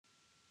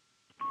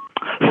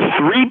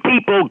3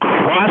 people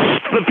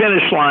crossed the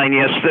finish line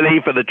yesterday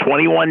for the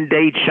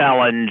 21-day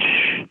challenge,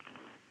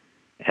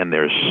 and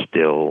they're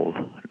still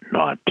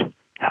not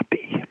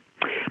happy.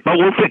 But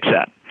we'll fix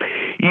that.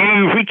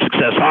 You've reached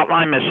Success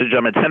Hotline message.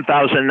 I'm at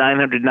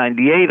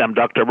 10,998. I'm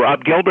Dr.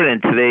 Rob Gilbert,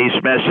 and today's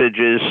message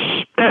is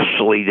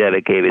specially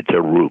dedicated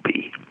to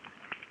Ruby.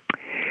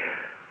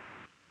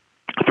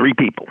 3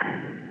 people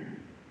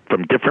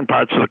from different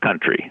parts of the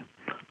country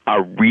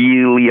are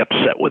really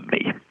upset with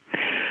me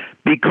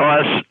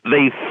because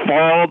they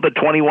followed the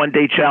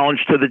 21-day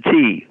challenge to the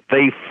T.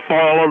 They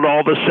followed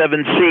all the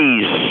 7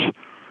 C's,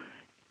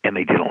 and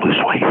they didn't lose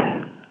weight.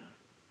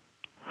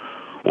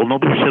 Well,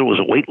 nobody said it was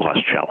a weight loss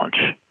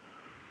challenge.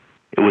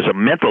 It was a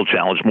mental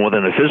challenge more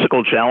than a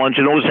physical challenge,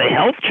 and it was a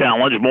health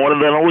challenge more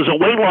than it was a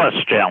weight loss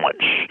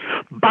challenge.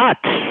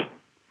 But,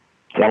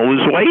 want to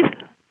lose weight?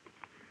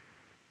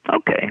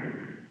 Okay.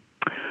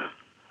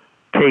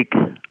 Take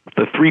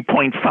the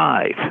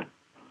 3.5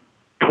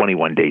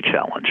 21-day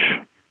challenge.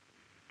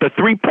 The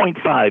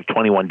 3.5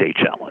 21-day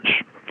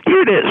challenge.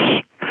 Here it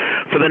is.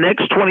 For the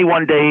next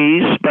 21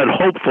 days, but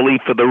hopefully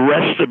for the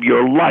rest of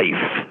your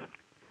life,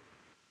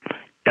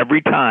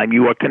 every time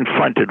you are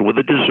confronted with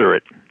a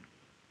dessert,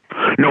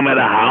 no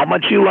matter how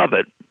much you love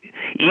it,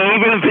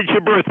 even if it's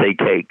your birthday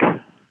cake,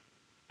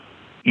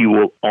 you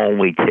will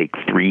only take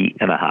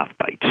 3.5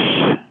 bites.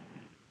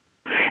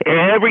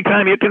 Every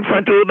time you're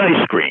confronted with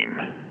ice cream,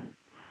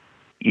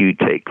 you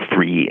take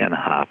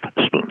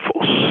 3.5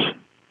 spoonfuls.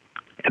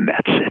 And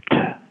that's it.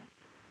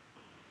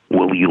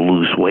 Will you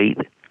lose weight?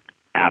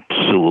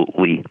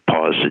 Absolutely,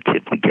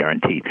 positively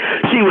guaranteed.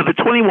 See, with the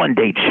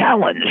 21-day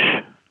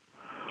challenge,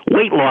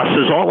 weight loss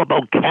is all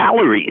about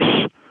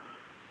calories.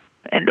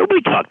 And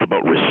nobody talked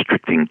about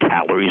restricting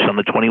calories on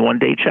the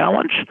 21-day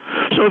challenge.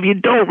 So if you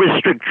don't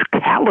restrict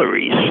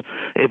calories,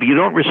 if you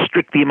don't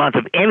restrict the amount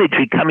of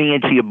energy coming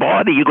into your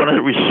body, you're going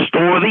to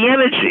restore the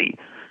energy.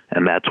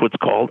 And that's what's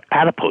called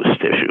adipose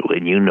tissue,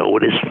 and you know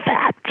it is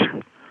fat.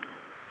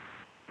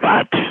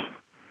 But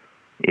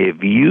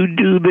if you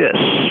do this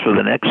for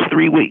the next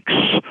 3 weeks,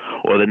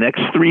 or the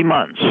next 3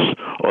 months,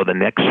 or the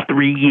next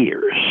 3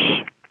 years,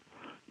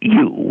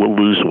 you will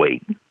lose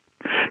weight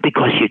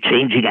because you're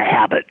changing a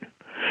habit.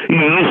 You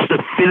used to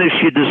finish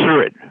your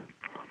dessert.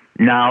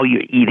 Now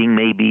you're eating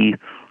maybe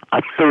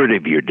a third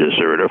of your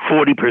dessert or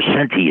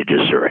 40% of your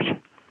dessert.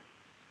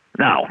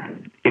 Now,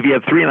 if you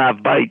have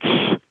 3.5 bites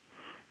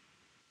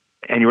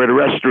and you're at a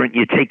restaurant,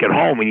 you take it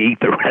home and you eat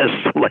the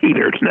rest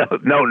later. No.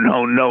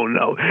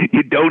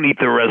 You don't eat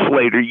the rest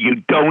later. You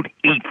don't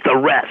eat the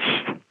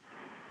rest.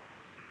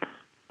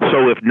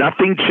 So if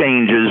nothing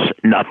changes,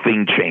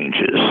 nothing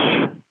changes.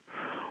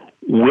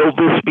 Will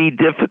this be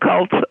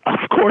difficult?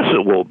 Of course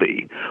it will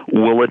be.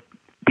 Will it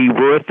be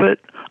worth it?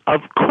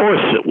 Of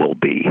course it will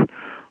be.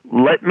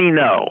 Let me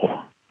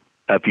know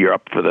if you're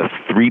up for the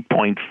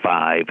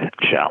 3.5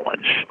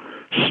 challenge.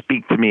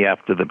 Speak to me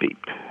after the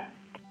beep.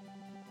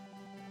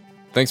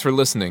 Thanks for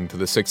listening to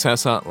the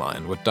Success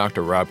Hotline with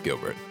Dr. Rob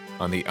Gilbert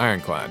on the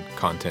Ironclad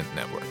Content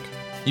Network.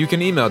 You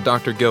can email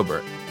Dr.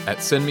 Gilbert at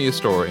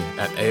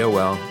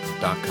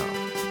sendmeastory@aol.com.